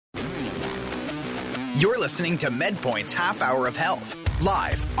You're listening to MedPoint's Half Hour of Health,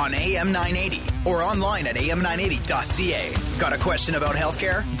 live on AM 980 or online at am980.ca. Got a question about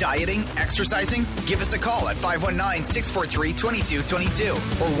healthcare, dieting, exercising? Give us a call at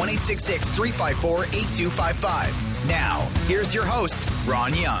 519-643-2222 or 1-866-354-8255. Now, here's your host,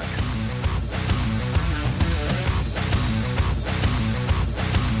 Ron Young.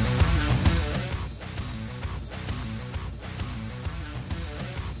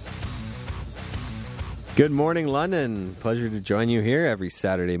 Good morning, London. Pleasure to join you here every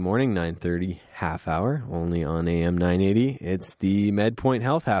Saturday morning, 9:30, half hour, only on AM 980. It's the MedPoint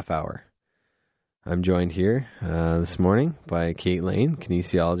Health Half Hour. I'm joined here this morning by Kate Lane,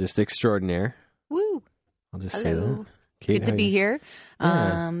 kinesiologist extraordinaire. Woo! I'll just Hello. say that. Kate, it's good to be here.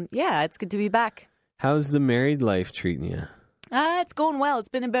 Yeah. It's good to be back. How's the married life treating you? It's going well. It's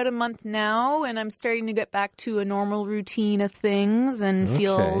been about a month now, and I'm starting to get back to a normal routine of things and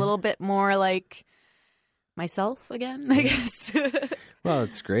feel a little bit more like myself again, I guess. Well,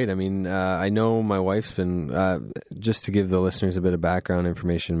 it's great. I mean, I know my wife's been, just to give the listeners a bit of background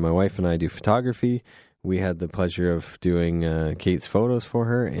information, my wife and I do photography. We had the pleasure of doing Kate's photos for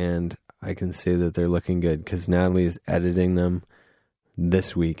her, and I can say that they're looking good because Natalie is editing them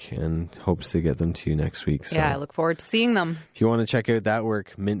this week and hopes to get them to you next week. So yeah, I look forward to seeing them. if you want to check out that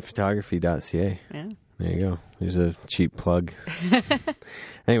work, mintphotography.ca. Yeah. There you go. There's a cheap plug.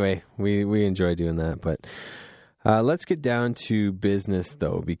 Anyway, we enjoy doing that. But let's get down to business,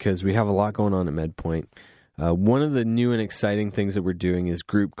 though, because we have a lot going on at MedPoint. One of the new and exciting things that we're doing is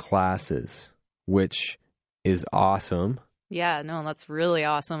group classes, which is awesome. Yeah, no, that's really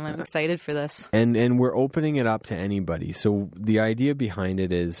awesome. I'm excited for this. And we're opening it up to anybody. So the idea behind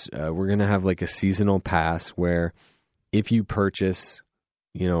it is we're going to have like a seasonal pass where if you purchase,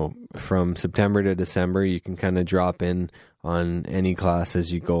 from September to December, you can kind of drop in on any class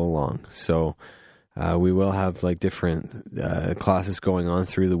as you go along. So we will have like different classes going on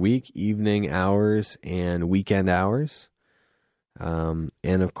through the week, evening hours and weekend hours. And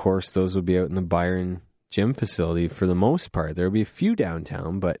of course, those will be out in the Byron gym facility for the most part. There'll be a few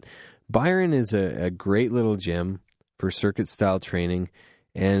downtown, but Byron is a great little gym for circuit style training.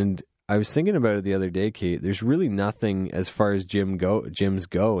 And I was thinking about it the other day, Kate. There's really nothing as far as gyms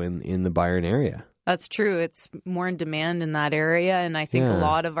go in the Byron area. That's true. It's more in demand in that area, and I think a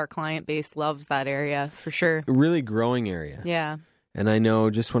lot of our client base loves that area for sure. A really growing area. Yeah. And I know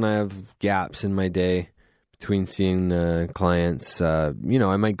just when I have gaps in my day between seeing clients, I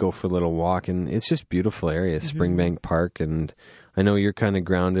might go for a little walk, and it's just beautiful area, Springbank Park, and I know you're kind of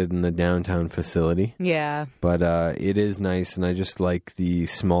grounded in the downtown facility. Yeah. But it is nice, and I just like the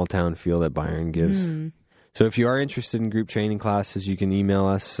small town feel that Byron gives. So if you are interested in group training classes, you can email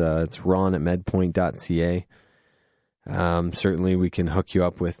us. It's ron@medpoint.ca. Certainly we can hook you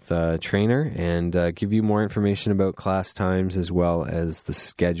up with a trainer and give you more information about class times as well as the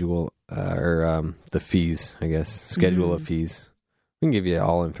schedule or the fees, I guess. Schedule of fees. We can give you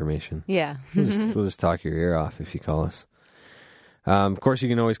all information. Yeah. We'll just talk your ear off if you call us. Of course, you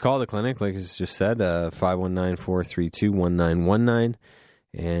can always call the clinic, like I just said, 519-432-1919,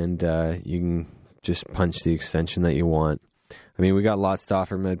 and you can just punch the extension that you want. I mean, we got lots to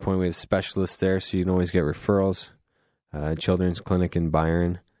offer MedPoint. We have specialists there, so you can always get referrals. Children's clinic in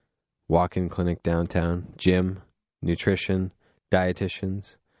Byron, walk-in clinic downtown, gym, nutrition,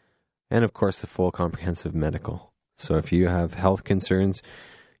 dietitians, and of course the full comprehensive medical. So if you have health concerns,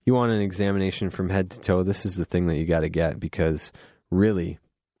 you want an examination from head to toe, this is the thing that you got to get because really,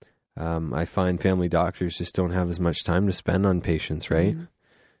 I find family doctors just don't have as much time to spend on patients, right?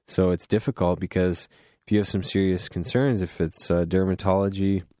 So it's difficult because if you have some serious concerns, if it's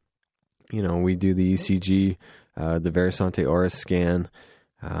dermatology, we do the ECG, the Verisante Aura scan.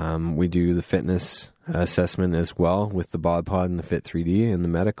 We do the fitness assessment as well with the Bod Pod and the Fit 3D and the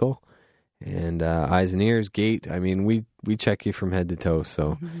medical. And eyes and ears, gait. I mean, we check you from head to toe.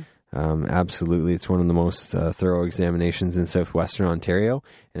 So absolutely, it's one of the most thorough examinations in Southwestern Ontario.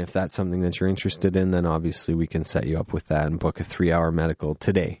 And if that's something that you're interested in, then obviously we can set you up with that and book a 3-hour medical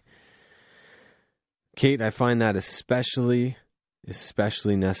today. Kate, I find that especially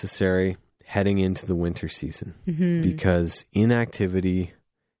necessary heading into the winter season because inactivity,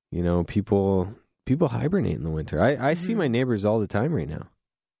 people hibernate in the winter. I see my neighbors all the time right now.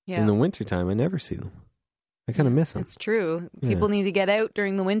 Yeah. In the wintertime, I never see them. I kind of miss them. It's true. People need to get out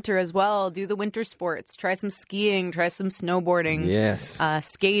during the winter as well. Do the winter sports. Try some skiing. Try some snowboarding. Yes.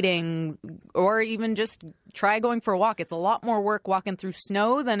 Skating. Or even just try going for a walk. It's a lot more work walking through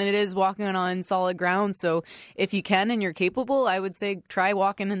snow than it is walking on solid ground. So if you can and you're capable, I would say try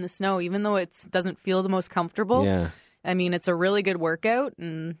walking in the snow, even though it doesn't feel the most comfortable. Yeah. I mean, it's a really good workout.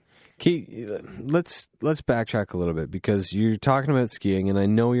 And Kate, let's backtrack a little bit because you're talking about skiing, and I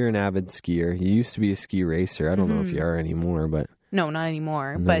know you're an avid skier. You used to be a ski racer. I don't know if you are anymore, but No, not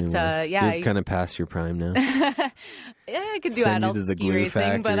anymore. You're kind of past your prime now. Yeah, I could do adult ski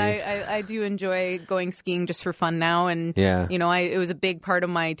racing, but I do enjoy going skiing just for fun now. And it was a big part of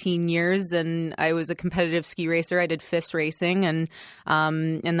my teen years, and I was a competitive ski racer. I did FIS racing, and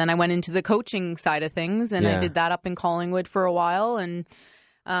then I went into the coaching side of things, and I did that up in Collingwood for a while, and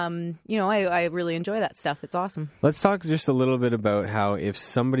I really enjoy that stuff. It's awesome. Let's talk just a little bit about how if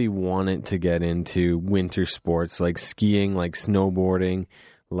somebody wanted to get into winter sports like skiing, like snowboarding,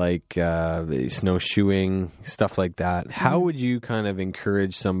 like snowshoeing, stuff like that, how would you kind of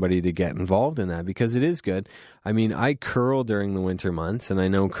encourage somebody to get involved in that? Because it is good. I mean, I curl during the winter months, and I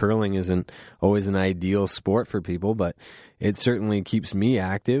know curling isn't always an ideal sport for people, but it certainly keeps me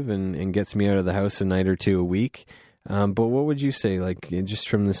active and gets me out of the house a night or two a week. But what would you say, like, just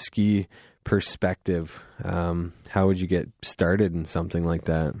from the ski perspective, how would you get started in something like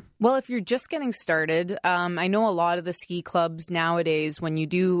that? Well, if you're just getting started, I know a lot of the ski clubs nowadays, when you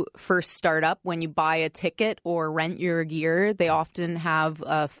do first start up, when you buy a ticket or rent your gear, they often have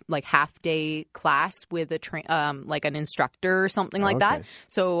a half-day class with like an instructor or something like that.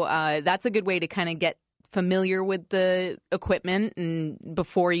 So that's a good way to kind of get familiar with the equipment and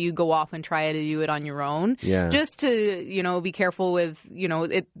before you go off and try to do it on your own. Yeah. Just to, be careful with,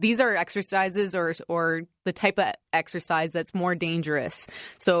 these are exercises or the type of exercise that's more dangerous.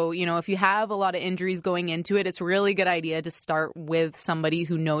 So, if you have a lot of injuries going into it, it's a really good idea to start with somebody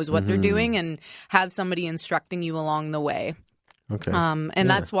who knows what they're doing and have somebody instructing you along the way. Okay.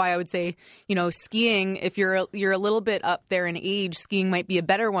 That's why I would say, skiing, if you're a little bit up there in age, skiing might be a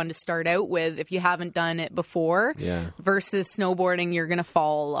better one to start out with if you haven't done it before. Yeah. Versus snowboarding, you're going to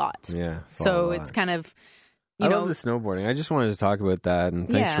fall a lot. Yeah. So it's kind of, I love the snowboarding. I just wanted to talk about that, and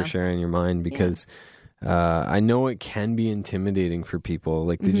thanks for sharing your mind because I know it can be intimidating for people.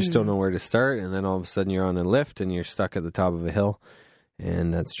 Like they just don't know where to start, and then all of a sudden you're on a lift and you're stuck at the top of a hill.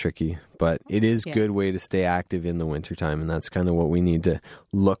 And that's tricky, but it is a good way to stay active in the wintertime, and that's kind of what we need to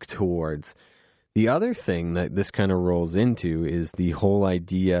look towards. The other thing that this kind of rolls into is the whole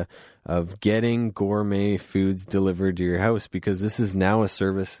idea of getting gourmet foods delivered to your house, because this is now a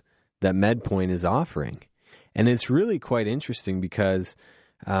service that MedPoint is offering. And it's really quite interesting because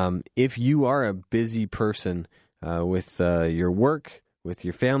if you are a busy person with your work, with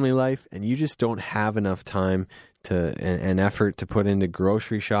your family life, and you just don't have enough time an effort to put into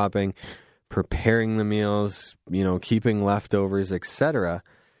grocery shopping, preparing the meals, keeping leftovers, etc.,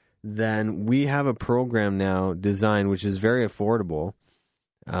 then we have a program now designed which is very affordable.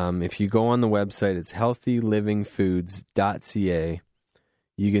 If you go on the website, it's healthylivingfoods.ca.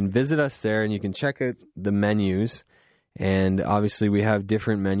 You can visit us there and you can check out the menus. And obviously we have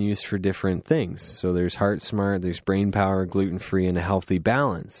different menus for different things. So there's Heart Smart, there's Brain Power, gluten-free, and a healthy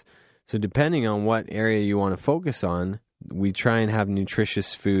balance. So depending on what area you want to focus on, we try and have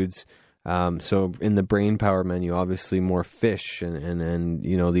nutritious foods. So in the Brain Power menu, obviously more fish and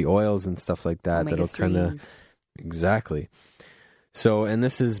the oils and stuff like that. That'll kind of exactly. So, and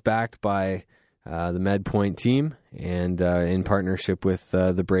this is backed by the MedPoint team and in partnership with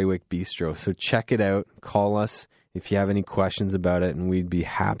the Braywick Bistro. So check it out. Call us if you have any questions about it, and we'd be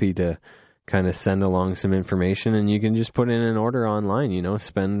happy to kind of send along some information. And you can just put in an order online.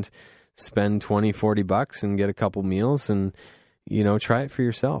 Spend $20-$40 and get a couple meals and, try it for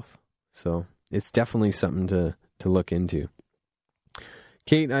yourself. So it's definitely something to look into.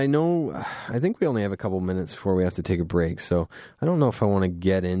 Kate, I think we only have a couple minutes before we have to take a break. So I don't know if I want to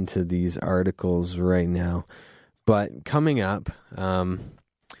get into these articles right now. But coming up,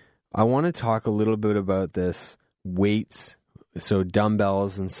 I want to talk a little bit about this weights, so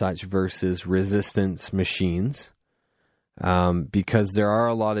dumbbells and such versus resistance machines. Because there are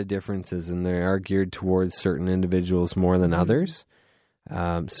a lot of differences and they are geared towards certain individuals more than others.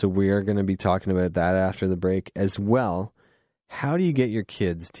 So we are going to be talking about that after the break as well. How do you get your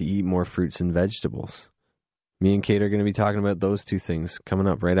kids to eat more fruits and vegetables? Me and Kate are going to be talking about those two things coming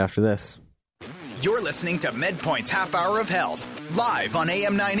up right after this. You're listening to MedPoint's Half Hour of Health, live on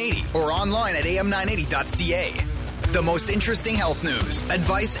AM 980 or online at am980.ca. The most interesting health news,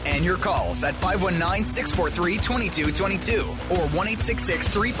 advice, and your calls at 519-643-2222 or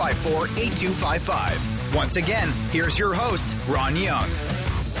 1-866-354-8255. Once again, here's your host, Ron Young.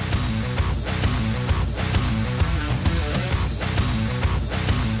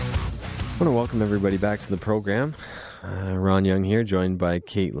 I want to welcome everybody back to the program. Ron Young here, joined by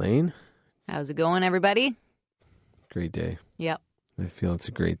Kate Lane. How's it going, everybody? Great day. Yep. I feel it's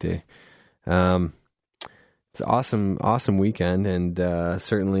a great day. It's awesome weekend, and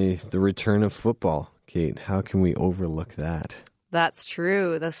certainly the return of football. Kate, how can we overlook that? That's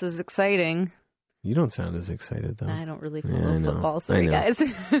true. This is exciting. You don't sound as excited, though. I don't really follow football, sorry, guys.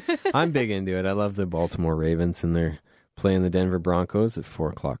 I'm big into it. I love the Baltimore Ravens, and they're playing the Denver Broncos at 4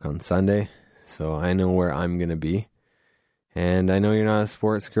 o'clock on Sunday, so I know where I'm going to be. And I know you're not a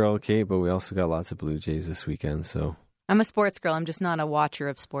sports girl, Kate, but we also got lots of Blue Jays this weekend, so... I'm a sports girl. I'm just not a watcher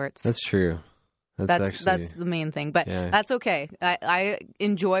of sports. That's true. That's the main thing, but that's okay. I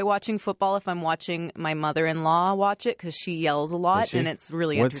enjoy watching football if I'm watching my mother-in-law watch it because she yells a lot, and it's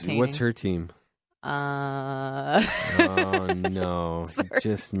really entertaining. What's her team? Oh, no.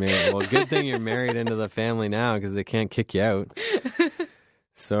 Just married. Well, good thing you're married into the family now because they can't kick you out.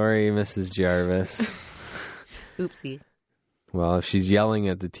 Sorry, Mrs. Jarvis. Oopsie. Well, if she's yelling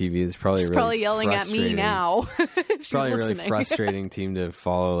at the TV, it's probably she's probably yelling at me now. It's probably a really frustrating team to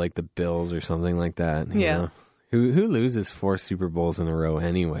follow, like the Bills or something like that. Yeah. Know? Who loses 4 Super Bowls in a row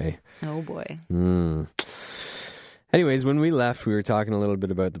anyway? Oh, boy. Anyways, when we left, we were talking a little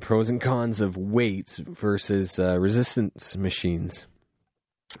bit about the pros and cons of weights versus resistance machines.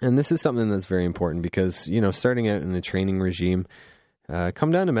 And this is something that's very important because, starting out in a training regime,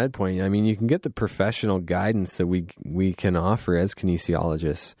 come down to MedPoint. I mean, you can get the professional guidance that we can offer as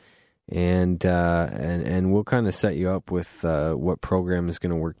kinesiologists, and we'll kind of set you up with what program is going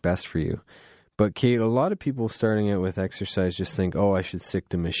to work best for you. But Kate, a lot of people starting out with exercise just think, oh, I should stick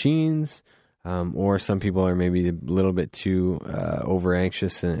to machines, or some people are maybe a little bit too over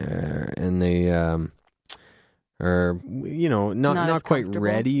anxious and they are not quite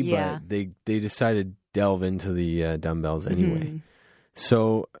ready, but they decide to delve into the dumbbells anyway. Mm-hmm.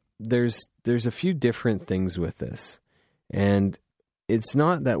 So there's a few different things with this, and it's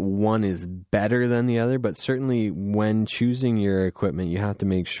not that one is better than the other, but certainly when choosing your equipment, you have to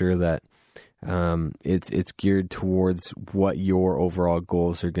make sure that it's geared towards what your overall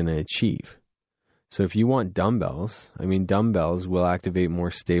goals are going to achieve. So if you want dumbbells, dumbbells will activate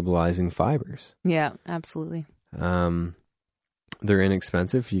more stabilizing fibers. Yeah, absolutely. They're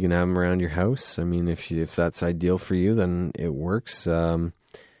inexpensive. You can have them around your house. If that's ideal for you, then it works.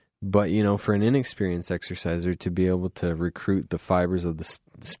 But, for an inexperienced exerciser to be able to recruit the fibers of the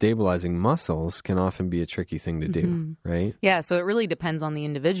stabilizing muscles can often be a tricky thing to do, right? Yeah, so it really depends on the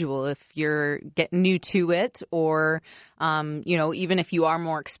individual. If you're getting new to it or, even if you are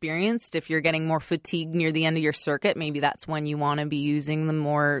more experienced, if you're getting more fatigued near the end of your circuit, maybe that's when you want to be using the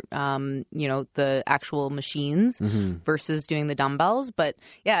more, the actual machines versus doing the dumbbells. But,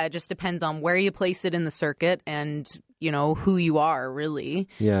 yeah, it just depends on where you place it in the circuit and who you are, really.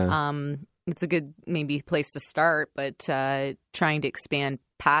 Yeah. It's a good maybe place to start, but trying to expand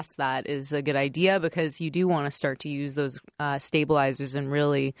past that is a good idea because you do want to start to use those stabilizers and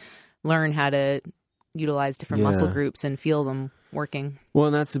really learn how to utilize different muscle groups and feel them working. Well,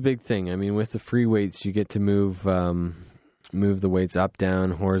 and that's the big thing. With the free weights, you get to move the weights up, down,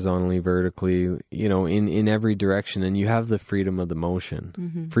 horizontally, vertically, in every direction, and you have the freedom of the motion.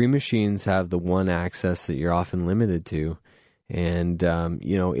 Mm-hmm. Free machines have the one axis that you're often limited to, and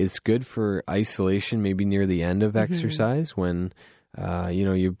it's good for isolation maybe near the end of exercise when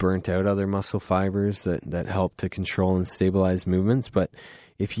you've burnt out other muscle fibers that help to control and stabilize movements. But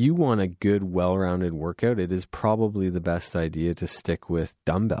if you want a good, well-rounded workout, it is probably the best idea to stick with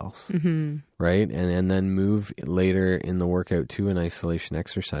dumbbells, right? And then move later in the workout to an isolation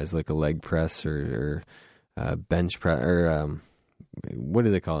exercise like a leg press or bench press or what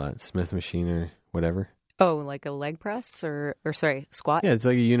do they call that? Smith machine or whatever? Oh, like a leg press or squat? Yeah, it's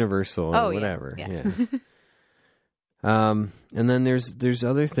like a universal or whatever. Yeah. And then there's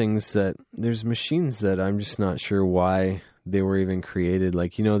other things there's machines that I'm just not sure why they were even created,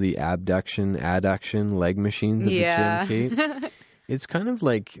 like, the abduction, adduction leg machines at the gym, Kate. It's kind of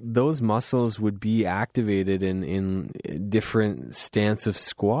like those muscles would be activated in different stance of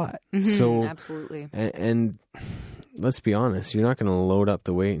squat. So absolutely. And let's be honest, you're not going to load up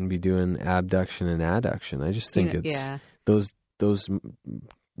the weight and be doing abduction and adduction. I just think those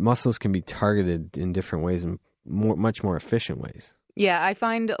muscles can be targeted in different ways and much more efficient ways. Yeah, I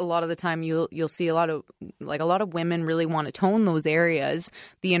find a lot of the time you'll see a lot of women really want to tone those areas,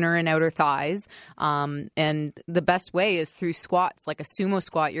 the inner and outer thighs, and the best way is through squats. Like a sumo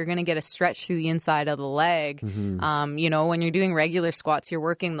squat, you're going to get a stretch through the inside of the leg. When you're doing regular squats, you're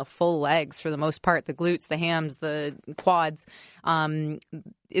working the full legs for the most part, the glutes, the hams, the quads.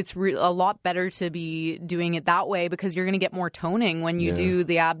 It's a lot better to be doing it that way because you're going to get more toning. When you do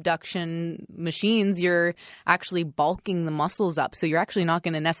the abduction machines, you're actually bulking the muscles up. So you're actually not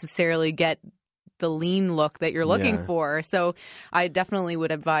going to necessarily get the lean look that you're looking for. So I definitely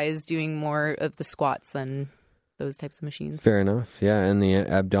would advise doing more of the squats than those types of machines. Fair enough. Yeah, and the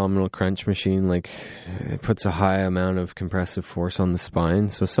abdominal crunch machine, like, it puts a high amount of compressive force on the spine.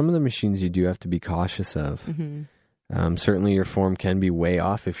 So some of the machines you do have to be cautious of. Certainly your form can be way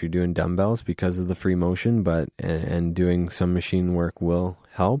off if you're doing dumbbells because of the free motion, but and doing some machine work will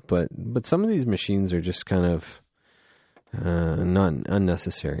help. But some of these machines are just kind of not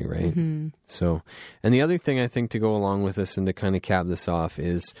unnecessary, right? So, and the other thing I think to go along with this and to kind of cap this off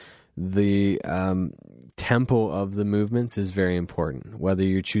is the tempo of the movements is very important, whether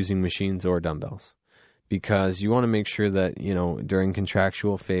you're choosing machines or dumbbells, because you want to make sure that, you know, during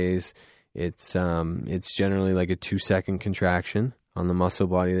contractual phase, it's generally like a 2-second contraction on the muscle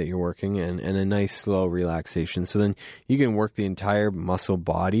body that you're working and a nice slow relaxation. So then you can work the entire muscle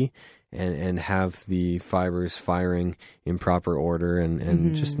body and have the fibers firing in proper order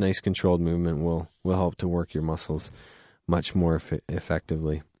and just nice controlled movement will help to work your muscles much more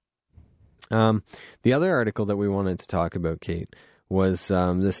effectively. The other article that we wanted to talk about, Kate, was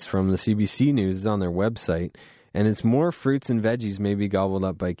this from the CBC News. It's on their website, and it's more fruits and veggies may be gobbled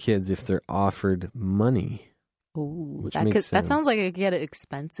up by kids if they're offered money. Oh, that sounds like it could get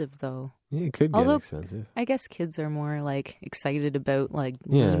expensive, though. Yeah, it could get expensive. I guess kids are more like excited about like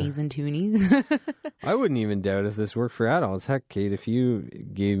loonies and toonies. I wouldn't even doubt if this worked for adults. Heck, Kate, if you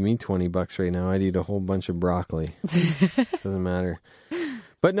gave me $20 right now, I'd eat a whole bunch of broccoli. Doesn't matter.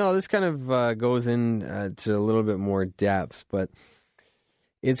 But no, this kind of goes in to a little bit more depth, but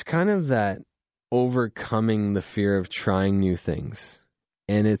it's kind of that overcoming the fear of trying new things.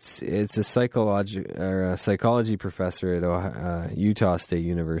 And it's a psychology professor at Utah State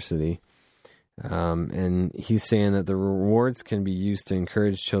University, and he's saying that the rewards can be used to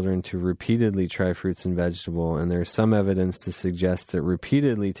encourage children to repeatedly try fruits and vegetables, and there's some evidence to suggest that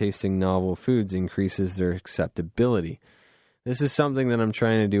repeatedly tasting novel foods increases their acceptability. This is something that I'm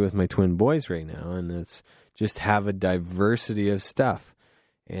trying to do with my twin boys right now, and it's just have a diversity of stuff.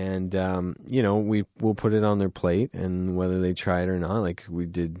 And, you know, we'll put it on their plate, and whether they try it or not, like we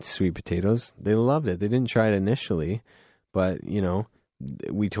did sweet potatoes, they loved it. They didn't try it initially, but, you know,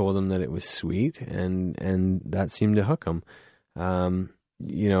 we told them that it was sweet, and that seemed to hook them.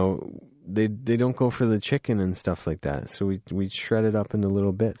 You know, they don't go for the chicken and stuff like that. So we shred it up into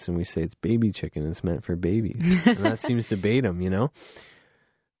little bits, and we say it's baby chicken. It's meant for babies. And that seems to bait them, you know.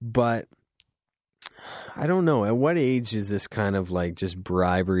 But I don't know. At what age is this kind of like just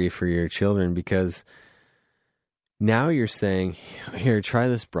bribery for your children? Because now you're saying, here, try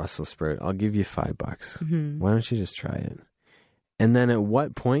this Brussels sprout. I'll give you $5. Why don't you just try it? And then at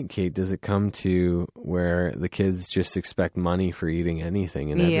what point, Kate, does it come to where the kids just expect money for eating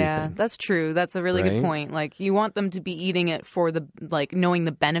anything and everything? Yeah, that's true. That's a really good point. Like, you want them to be eating it for the, like, knowing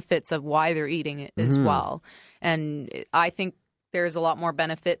the benefits of why they're eating it as well. And I think there's a lot more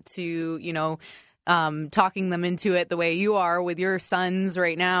benefit to, you know, talking them into it the way you are with your sons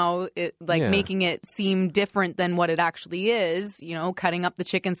right now, making it seem different than what it actually is, you know, cutting up the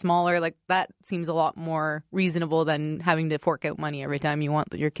chicken smaller, like that seems a lot more reasonable than having to fork out money every time you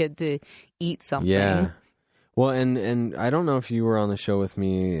want your kid to eat something. Yeah. Well, and I don't know if you were on the show with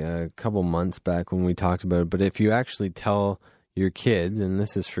me a couple months back when we talked about it, but if you actually tell your kids, and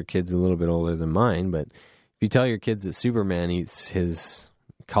this is for kids a little bit older than mine, but if you tell your kids that Superman eats his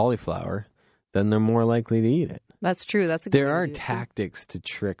cauliflower, then they're more likely to eat it. That's true. That's a good There are tactics to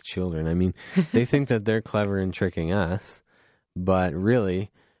trick children. I mean, they think that they're clever in tricking us, but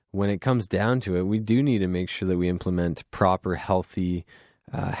really, when it comes down to it, we do need to make sure that we implement proper, healthy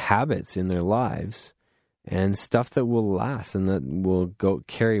habits in their lives and stuff that will last and that will go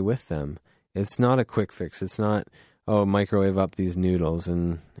carry with them. It's not a quick fix. It's not, microwave up these noodles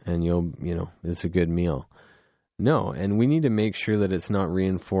and it's a good meal. No, and we need to make sure that it's not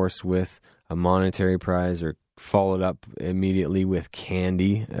reinforced with a monetary prize or followed up immediately with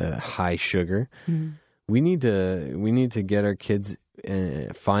candy, high sugar. We need to get our kids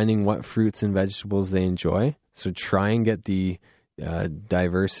finding what fruits and vegetables they enjoy. So try and get the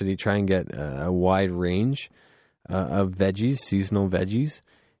diversity, try and get a wide range of veggies, seasonal veggies,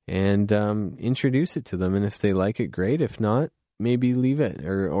 and introduce it to them. And if they like it, great. If not, maybe leave it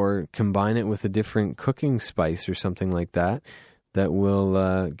or combine it with a different cooking spice or something like that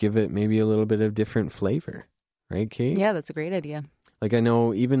will give it maybe a little bit of different flavor. Right, Kate? Yeah, that's a great idea. Like I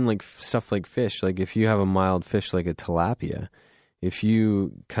know even like stuff like fish, like if you have a mild fish like a tilapia, if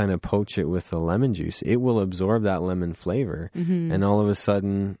you kind of poach it with the lemon juice, it will absorb that lemon flavor. And all of a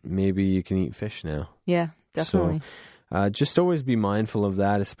sudden, maybe you can eat fish now. Yeah, definitely. So just always be mindful of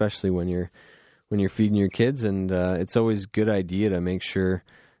that, especially when you're feeding your kids. And it's always a good idea to make sure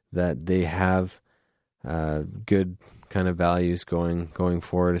that they have good kind of values going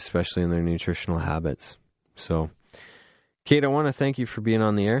forward, especially in their nutritional habits. So Kate, I want to thank you for being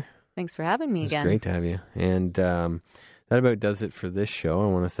on the air. Thanks for having me again. It's great to have you. And that about does it for this show. I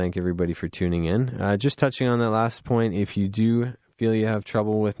want to thank everybody for tuning in. Just touching on that last point, if you do feel you have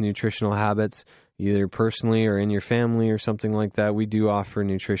trouble with nutritional habits, either personally or in your family or something like that, we do offer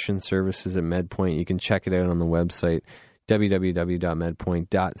nutrition services at MedPoint. You can check it out on the website,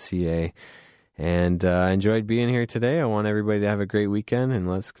 www.medpoint.ca. And I enjoyed being here today. I want everybody to have a great weekend, and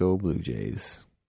let's go Blue Jays.